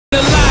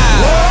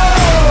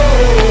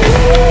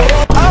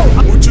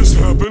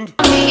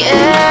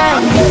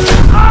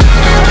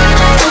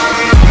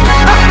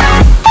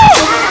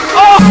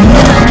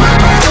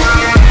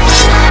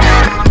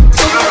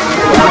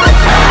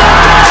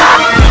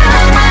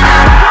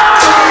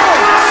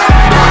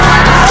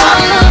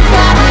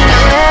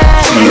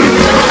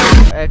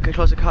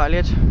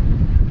dejligt.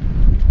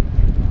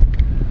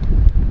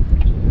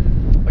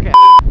 Okay.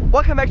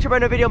 Welcome back to a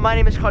brand new video. My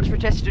name is Claudius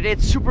Vertesi. Today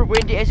it's super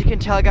windy, as you can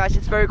tell, guys.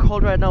 It's very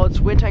cold right now.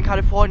 It's winter in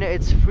California.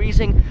 It's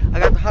freezing. I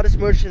got the hottest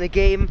merch in the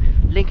game.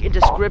 Link in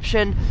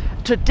description.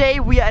 Today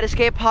we are at a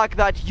skate park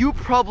that you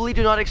probably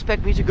do not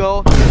expect me to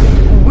go.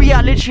 We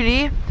are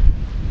literally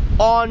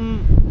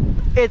on.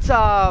 It's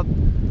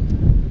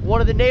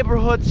one of the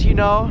neighborhoods, you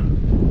know,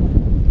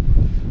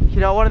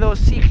 one of those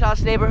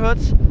C-class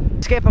neighborhoods.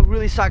 Skate park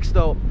really sucks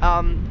though.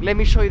 Let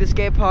me show you the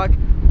skate park.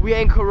 We are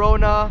in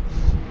Corona.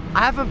 I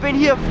haven't been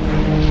here.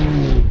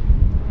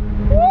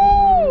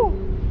 Woo!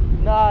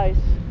 Nice.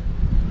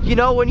 You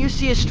know, when you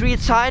see a street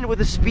sign with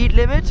a speed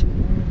limit,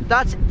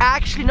 that's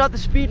actually not the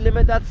speed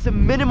limit. That's the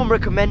minimum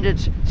recommended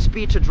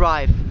speed to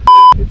drive.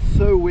 It's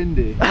so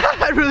windy.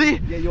 Really?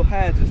 Yeah, your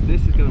hair just,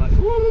 this is going like.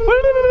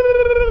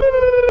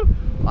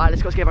 Alright,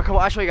 let's go skate park. Come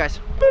on, I'll show you guys.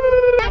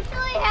 It's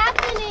actually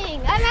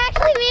happening. I'm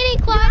actually meeting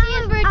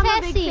Claudius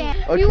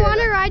Vertesi. Okay. You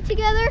want to ride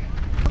together?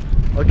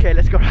 Okay,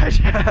 let's go ride.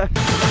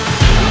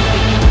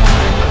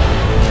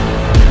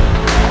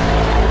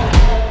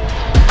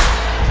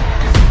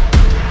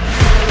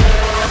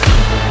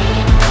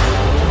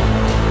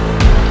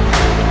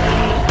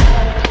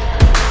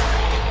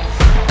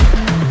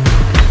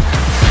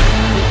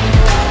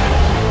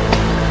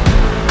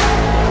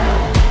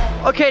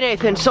 Okay,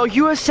 Nathan, so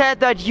you have said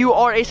that you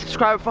are a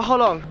subscriber for how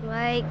long?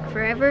 Like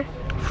forever?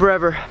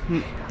 Forever.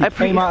 I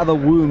came out of the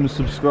womb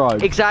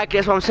subscribed. Exactly,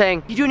 that's what I'm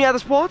saying. You do any other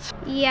sports?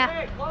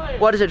 Yeah.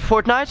 What is it,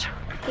 Fortnite?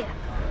 Yeah.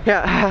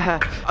 Yeah.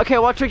 Okay,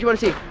 what trick you want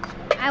to see?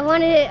 I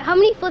wanted. How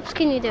many flips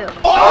can you do?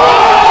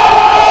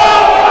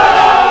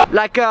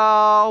 Like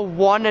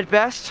one at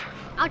best.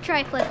 I'll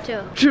try flip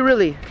 2. 2,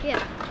 really?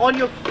 Yeah. On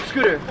your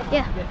scooter?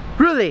 Yeah.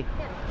 Really?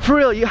 Yeah. For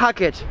real, you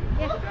hack it?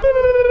 Yeah.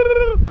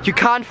 You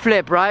can't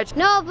flip, right?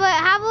 No, but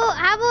how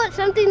about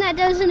something that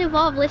doesn't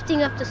involve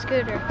lifting up the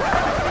scooter?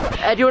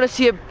 Do you want to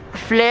see a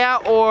flare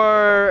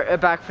or a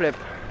backflip?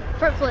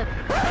 Front flip.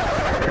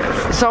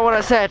 That's not what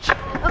I said.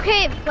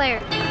 Okay,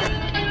 flare.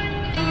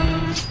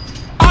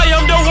 I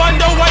am the one,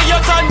 the way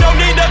your son don't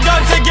need a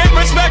gun to get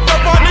respect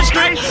up on the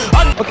street.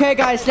 Okay,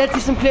 guys, let's see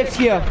some clips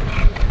here.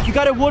 You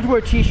got a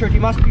Woodward t-shirt,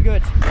 you must be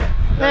good.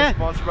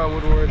 Sponsored by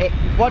Woodward. Hey,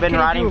 what Been can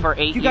you riding do? for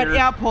 8 You got years.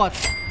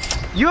 AirPods.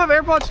 You have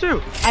AirPods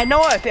too. I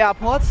know I have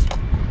AirPods.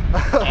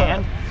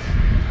 And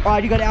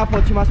Alright, you got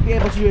AirPods, you must be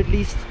able to do at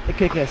least a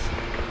kickless.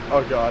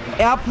 Oh god.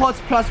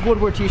 AirPods plus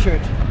Woodward t-shirt.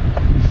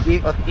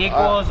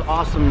 equals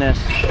awesomeness.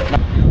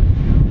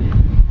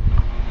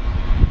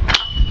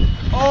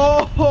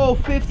 Oh,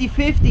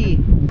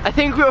 50-50. I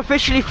think we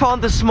officially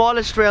found the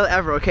smallest rail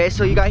ever, okay?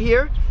 So you got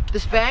here,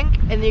 this bank,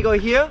 and then you go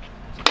here.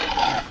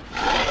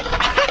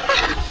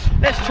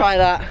 Let's try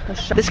that.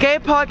 The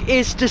skate park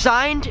is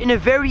designed in a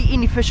very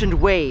inefficient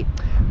way.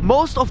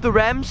 Most of the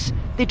ramps,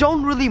 they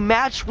don't really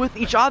match with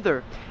each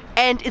other.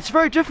 And it's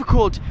very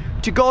difficult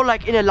to go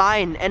like in a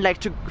line and like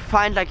to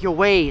find like your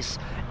ways.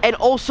 And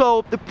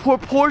also the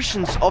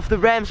proportions of the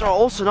ramps are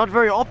also not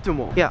very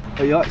optimal. Yeah.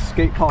 Are you like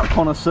skate park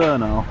connoisseur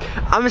now?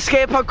 I'm a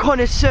skate park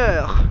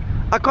connoisseur.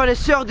 Un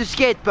connaisseur du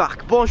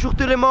skatepark. Bonjour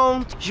tout le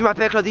monde. Je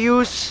m'appelle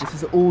Claudius. This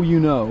is all you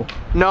know.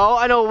 No,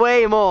 I know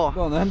way more.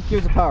 Go on then, give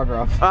us a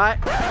paragraph. Alright.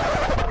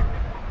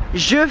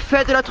 Je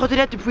fais de la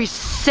trottinette depuis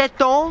 7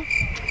 ans.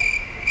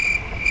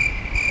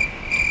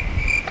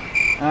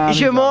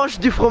 Je mange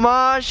du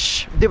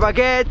fromage, des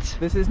baguettes.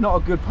 This is not a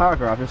good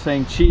paragraph. You're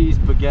saying cheese,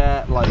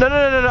 baguette, like. No.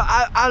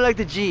 I like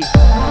the G.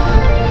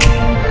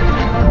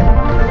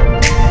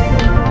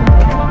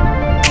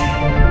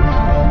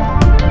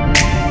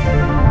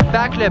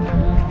 Backflip.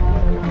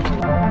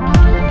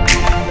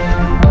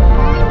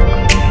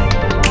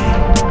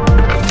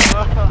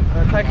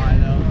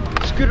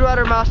 Scooter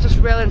Rider Masters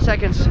rail in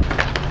seconds.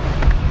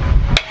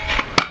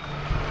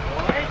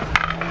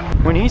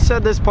 when he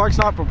said this park's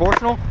not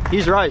proportional,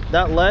 he's right.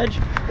 That ledge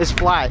is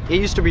flat. It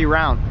used to be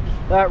round.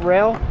 That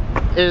rail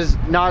is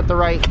not the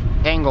right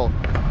angle.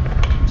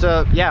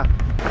 So yeah.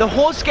 The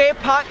whole skate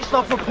park is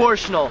not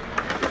proportional.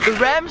 The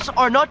ramps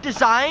are not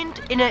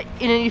designed in an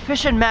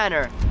efficient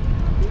manner.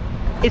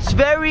 It's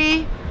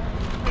very...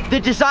 The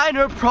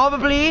designer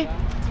probably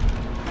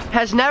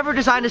has never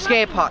designed a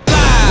skate park.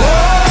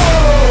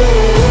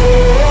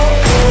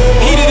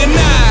 Heated at 9.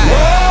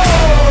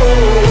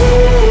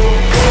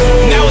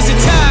 Now is the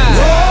time.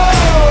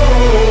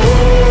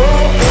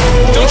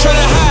 Don't try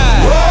to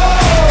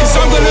hide, 'cause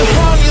I'm gonna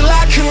haunt you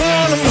like an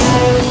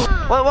animal.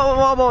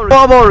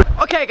 One more.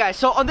 Okay guys,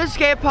 so on this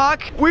skate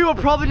park, we will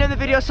probably name the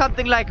video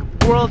something like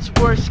World's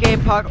Worst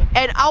Skate Park.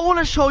 And I want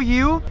to show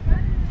you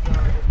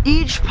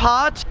each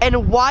part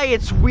and why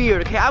it's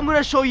weird, okay? I'm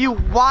gonna show you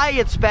why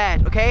it's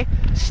bad, okay?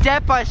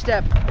 Step by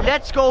step.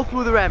 Let's go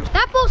through the ramps.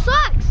 That bowl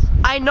sucks.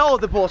 I know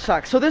the bowl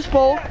sucks. So this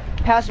bowl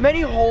has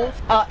many holes.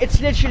 It's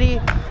literally,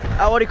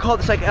 what do you call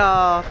this? Like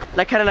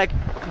kind of like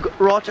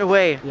rot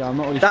away. Yeah, I'm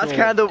not really That's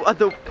sure. kind of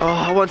the.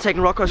 Oh, 1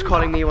 second. Rocco's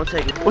calling me. 1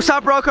 second. What's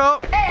up, Rocco?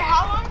 Hey,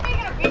 how long are we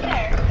gonna be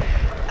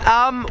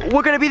there?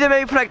 We're gonna be there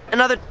maybe for like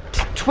another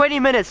 20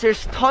 minutes.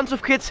 There's tons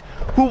of kids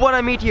who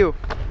wanna meet you.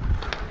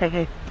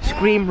 Hey,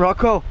 Scream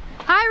Rocco.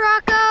 Hi,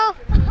 Rocco.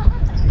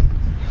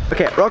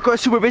 Okay, Rocco is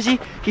super busy.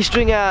 He's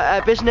doing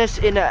a business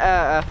in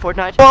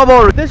Fortnite.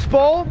 This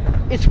ball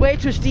is way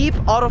too steep,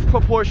 out of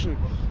proportion.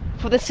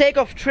 For the sake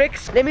of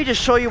tricks, let me just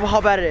show you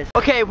how bad it is.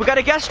 Okay, we got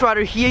a guest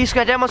rider here. He's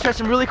gonna demonstrate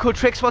some really cool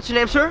tricks. What's your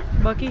name, sir?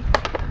 Bucky.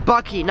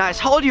 Bucky, nice.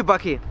 How old are you,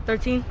 Bucky?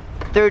 13.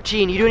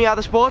 13. You do any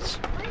other sports?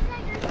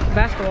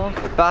 Basketball.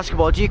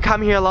 Basketball. Do you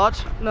come here a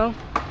lot? No.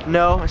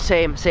 No,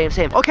 same.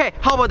 Okay,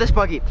 how about this,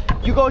 Bucky?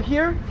 You go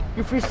here,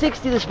 you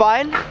 360 the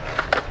spine,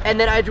 and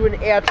then I do an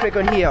air trick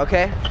on here,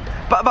 okay?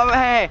 But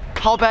hey,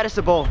 how bad is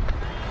the ball?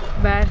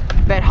 Bad.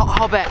 Bad,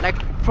 how bad? Like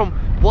from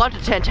 1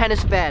 to 10, 10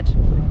 is bad.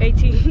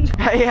 18.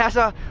 Yeah,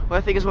 so, well,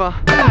 I think as well.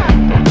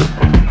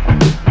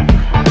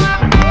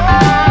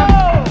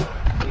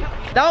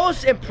 That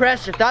was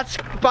impressive. That's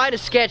kind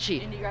of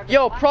sketchy.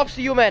 Yo, props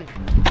to you, man.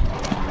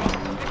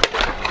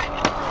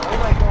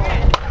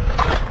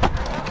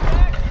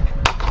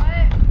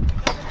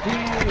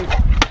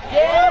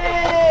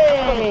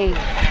 Yay!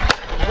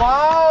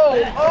 Wow!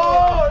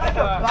 Oh, that's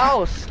a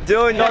mouse.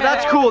 Dude, No,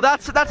 that's cool.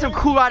 That's some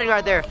cool riding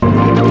right there.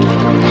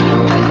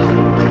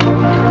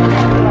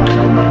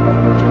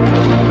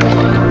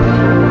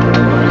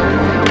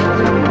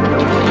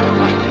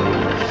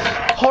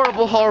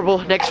 Horrible.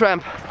 Next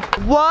ramp.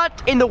 What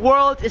in the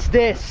world is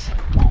this?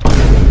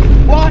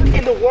 What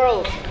in the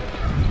world?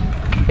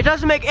 It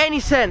doesn't make any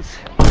sense.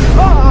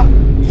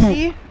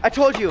 See? I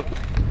told you.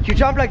 You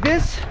jump like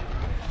this.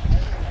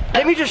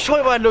 Let me just show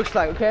you what it looks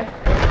like, okay?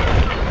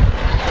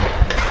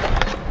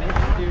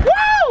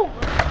 Woo!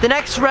 The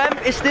next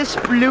ramp is this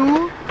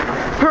blue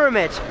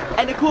pyramid.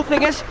 And the cool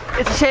thing is,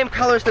 it's the same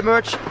color as the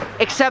merch,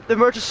 except the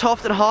merch is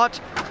soft and hard,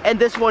 and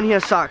this one here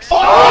sucks.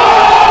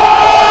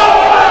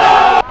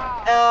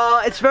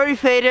 It's very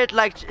faded,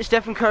 like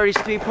Stephen Curry's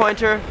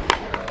three-pointer.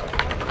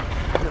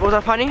 Was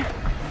that funny?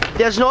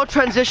 There's no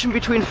transition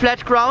between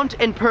flat ground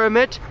and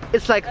pyramid.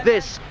 It's like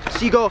this.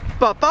 So you go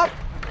bop up,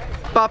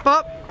 bop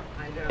up.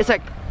 It's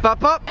like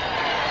bop up,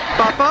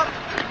 bop up.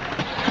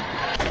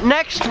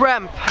 Next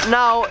ramp.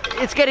 Now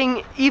it's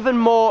getting even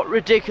more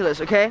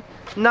ridiculous, okay?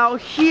 Now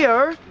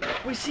here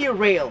we see a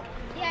rail.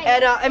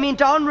 And I mean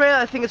down rail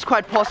I think it's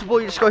quite possible.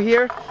 You just go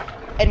here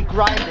and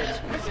grind it.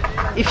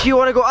 If you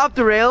want to go up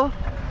the rail,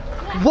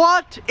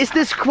 what is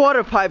this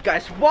quarter pipe,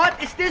 guys?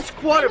 What is this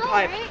quarter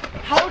pipe?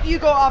 How do you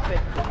go up it?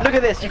 Look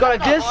at this. You go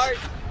like this.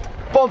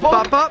 Boom, boom,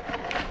 bop, bop.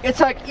 It's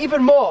like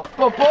even more.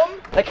 Boom,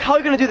 boom. Like how are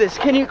you gonna do this?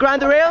 Can you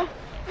grind the rail?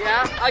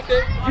 Yeah, I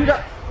could. You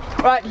don't.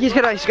 Right, he's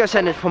gonna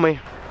send it for me.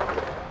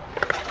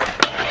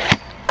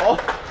 Oh,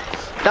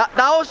 that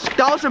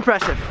was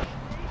impressive.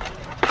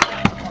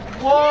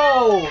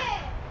 Whoa.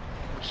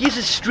 He's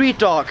a street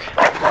dog.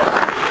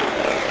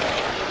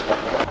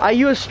 Are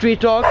you a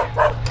street dog?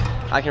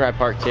 I can ride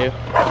park too.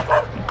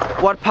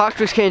 What park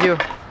tricks can you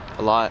do?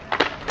 A lot.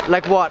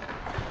 Like what?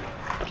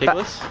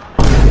 Kickless?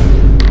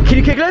 Can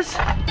you kickless?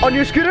 On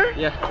your scooter?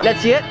 Yeah.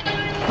 Let's see it.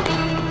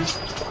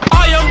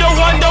 I am the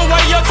one, the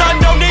way your son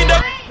don't need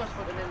the.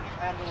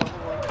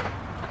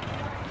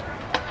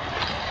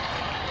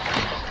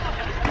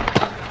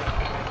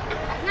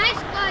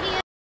 Nice,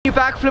 Claudius. You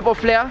backflip or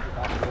flare?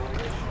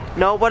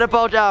 No, what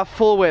about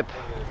full whip?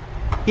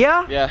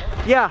 Yeah? Yeah.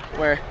 Yeah.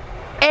 Where?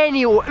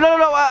 Anywhere.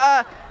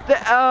 No,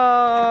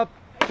 the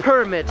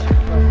pyramid.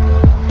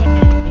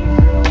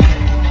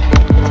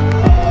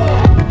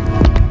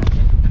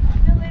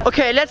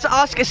 Okay, let's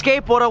ask a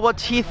skateboarder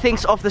what he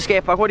thinks of the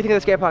skate park. What do you think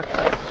of the skate park?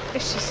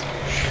 It's just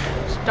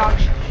dog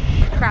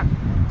crap.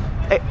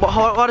 Hey,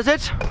 what is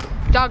it?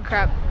 Dog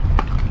crap.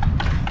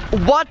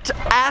 What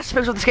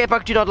aspects of the skate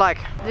park do you not like?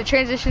 The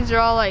transitions are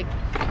all like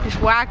just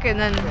whack, and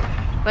then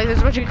like there's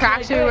a bunch of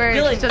cracks everywhere and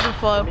it just doesn't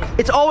flow.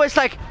 It's always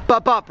like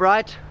bop up,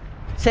 right?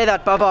 Say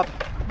that, bop up.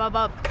 Bub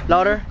up.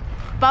 Louder.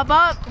 Bub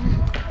up.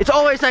 It's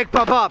always like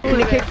bop up. Can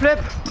you kickflip?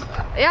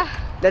 Yeah.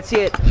 Let's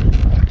see it.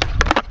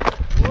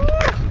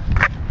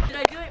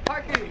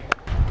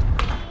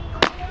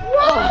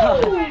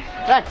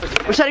 Right.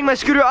 We're setting my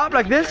scooter up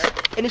like this,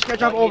 and he's gonna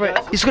jump over it.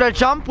 He's gonna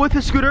jump with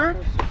his scooter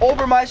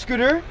over my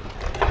scooter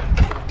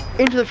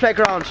into the flat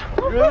ground.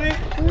 Really?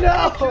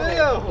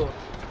 No!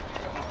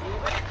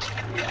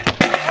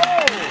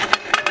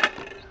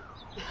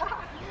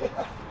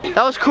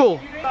 That was cool.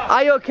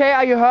 Are you okay?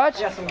 Are you hurt?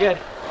 Yes, I'm good.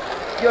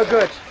 You're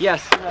good.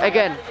 Yes.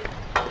 Again.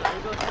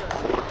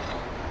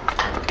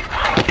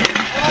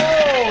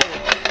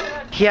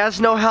 He has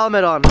no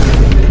helmet on.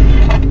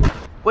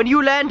 When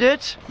you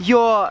landed,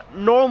 your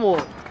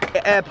normal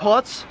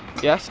AirPods,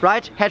 Yes.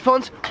 right,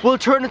 headphones, will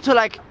turn into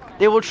like,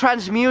 they will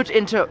transmute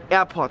into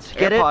AirPods.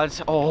 Get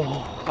AirPods.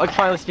 Oh, I can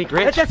finally speak it?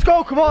 rich. Let's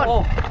go, come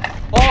on.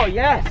 Oh,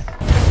 yes.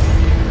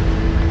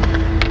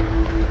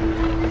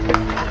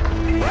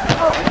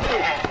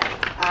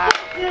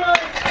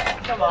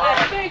 Come on.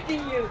 I'm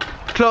facing you.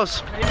 Close.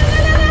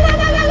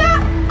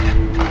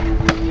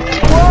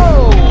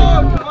 Whoa!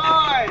 Oh, come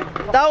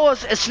on! That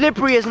was as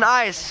slippery as an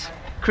ice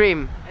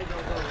cream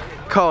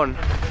cone.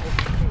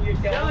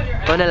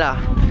 Vanilla.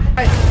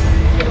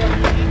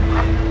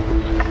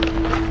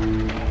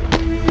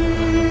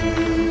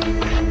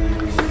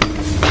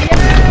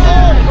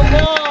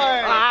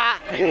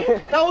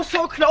 That was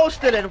so close,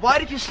 Dylan. Why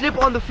did you slip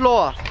on the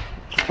floor?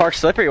 Park's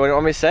slippery. What do you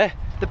want me to say?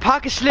 The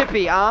park is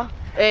slippy, huh?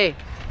 Hey,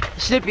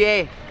 slippy,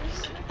 eh?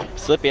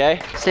 Slippy, eh?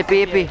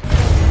 Slippy, ippy.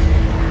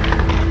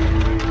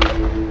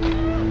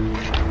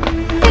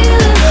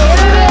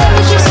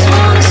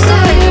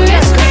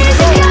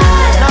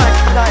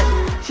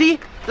 Nice. See,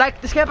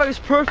 like the skatepark is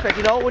perfect.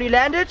 You know, when you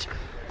land it,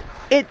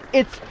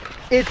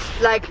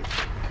 it's like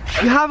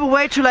you have a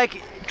way to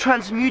like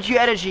transmute your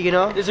energy. You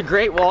know, There's a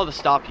great wall to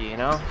stop you, you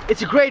know?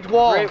 it's a great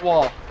wall. Great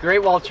wall.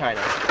 Great wall,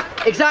 China.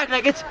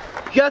 Exactly, like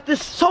you have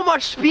this so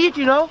much speed,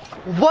 you know?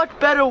 What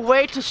better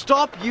way to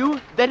stop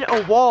you than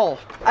a wall?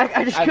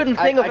 I just couldn't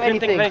think of I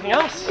couldn't anything. think of anything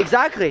else.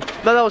 Exactly.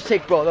 No, that was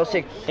sick, bro. That was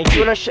sick. Thank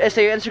you. You wanna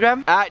say your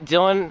Instagram? At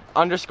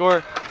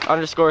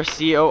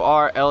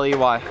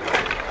Dylan__CORLEY.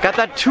 Got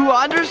that 2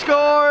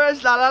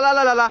 underscores. La la la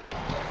la la la.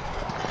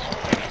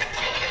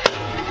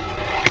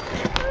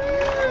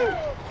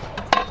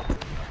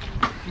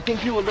 You think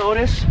he will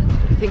notice?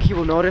 You think he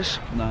will notice?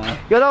 Nah.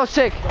 Yo, that was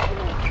sick.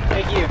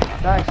 Thank you.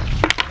 Nice.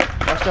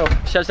 That's dope.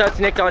 Shouts out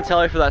to Nick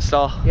Donatelli for that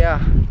stall. Yeah.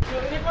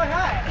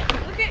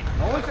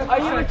 Are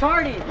you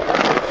retarded?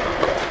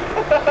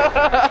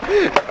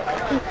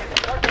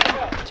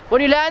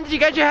 When you land, you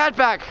get your hat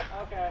back.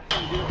 Okay.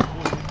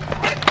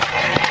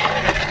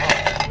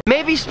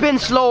 Maybe spin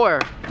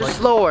slower. Just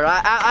slower.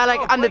 I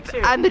like I'm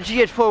the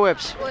G at 4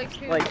 whips.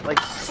 Like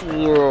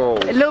slow.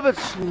 A little bit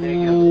slow.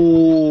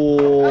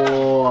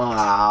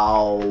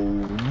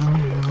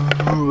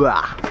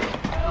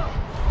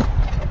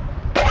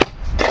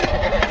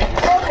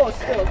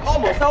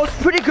 Almost. That was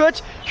pretty good.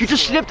 You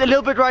just slipped a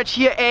little bit right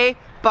here, A.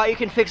 But you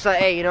can fix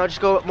that A, you know, just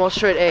go more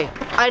straight A.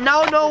 I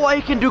now know why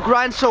he can do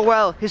grind so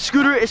well. His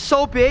scooter is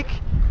so big.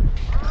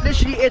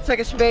 Literally, it's like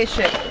a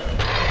spaceship.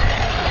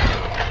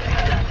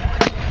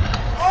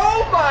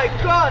 Oh my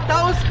god,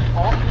 that was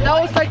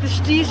like the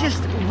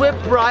steeziest whip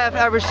ride I've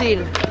ever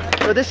seen.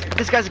 So this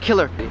guy's a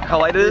killer. How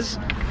light it is?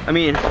 I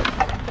mean,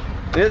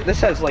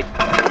 this has like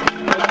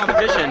no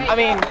competition. I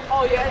mean,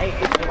 Oh yeah.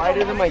 it's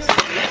lighter than my.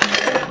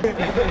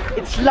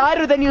 It's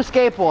lighter than your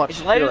skateboard.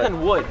 It's lighter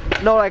than wood.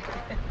 No, like,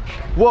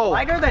 whoa.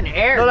 Lighter than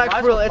air. No, like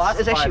for real,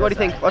 it's actually, what do you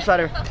think? What's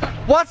lighter?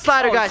 What's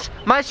lighter, guys?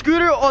 My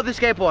scooter or the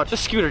skateboard? The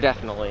scooter,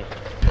 definitely.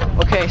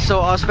 Okay, so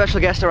our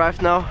special guest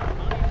arrived now.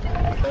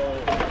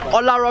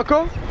 Hola,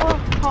 Rocco.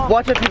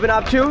 What have you been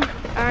up to?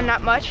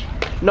 Not much.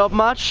 Not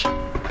much.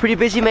 Pretty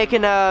busy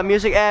making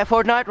music.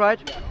 Fortnite, right?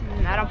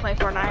 I don't play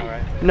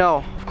Fortnite.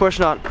 No, of course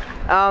not.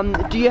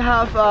 Do you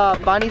have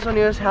bunnies on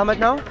your helmet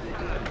now?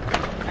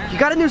 You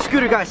got a new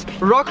scooter, guys.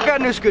 Rocco got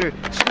a new scooter.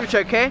 Scooter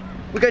check, okay?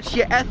 We got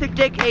here Ethic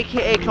deck,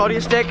 aka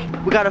Claudius deck.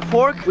 We got a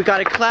fork, we got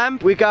a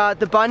clamp, we got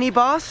the bunny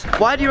bars.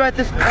 Why do you ride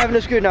this having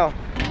a scooter now?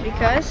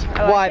 Because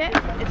I Why? like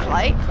it. It's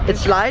light.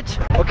 It's light.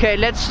 Okay,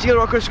 let's steal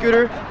Rocco's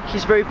scooter.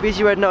 He's very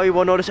busy right now. He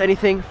won't notice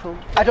anything.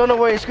 I don't know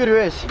where his scooter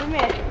is.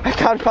 I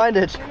can't find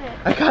it.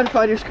 I can't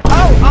find your scooter.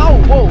 Ow! Ow!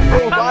 Whoa!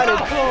 Whoa! Got it.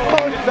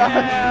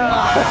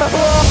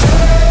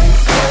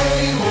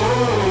 Oh,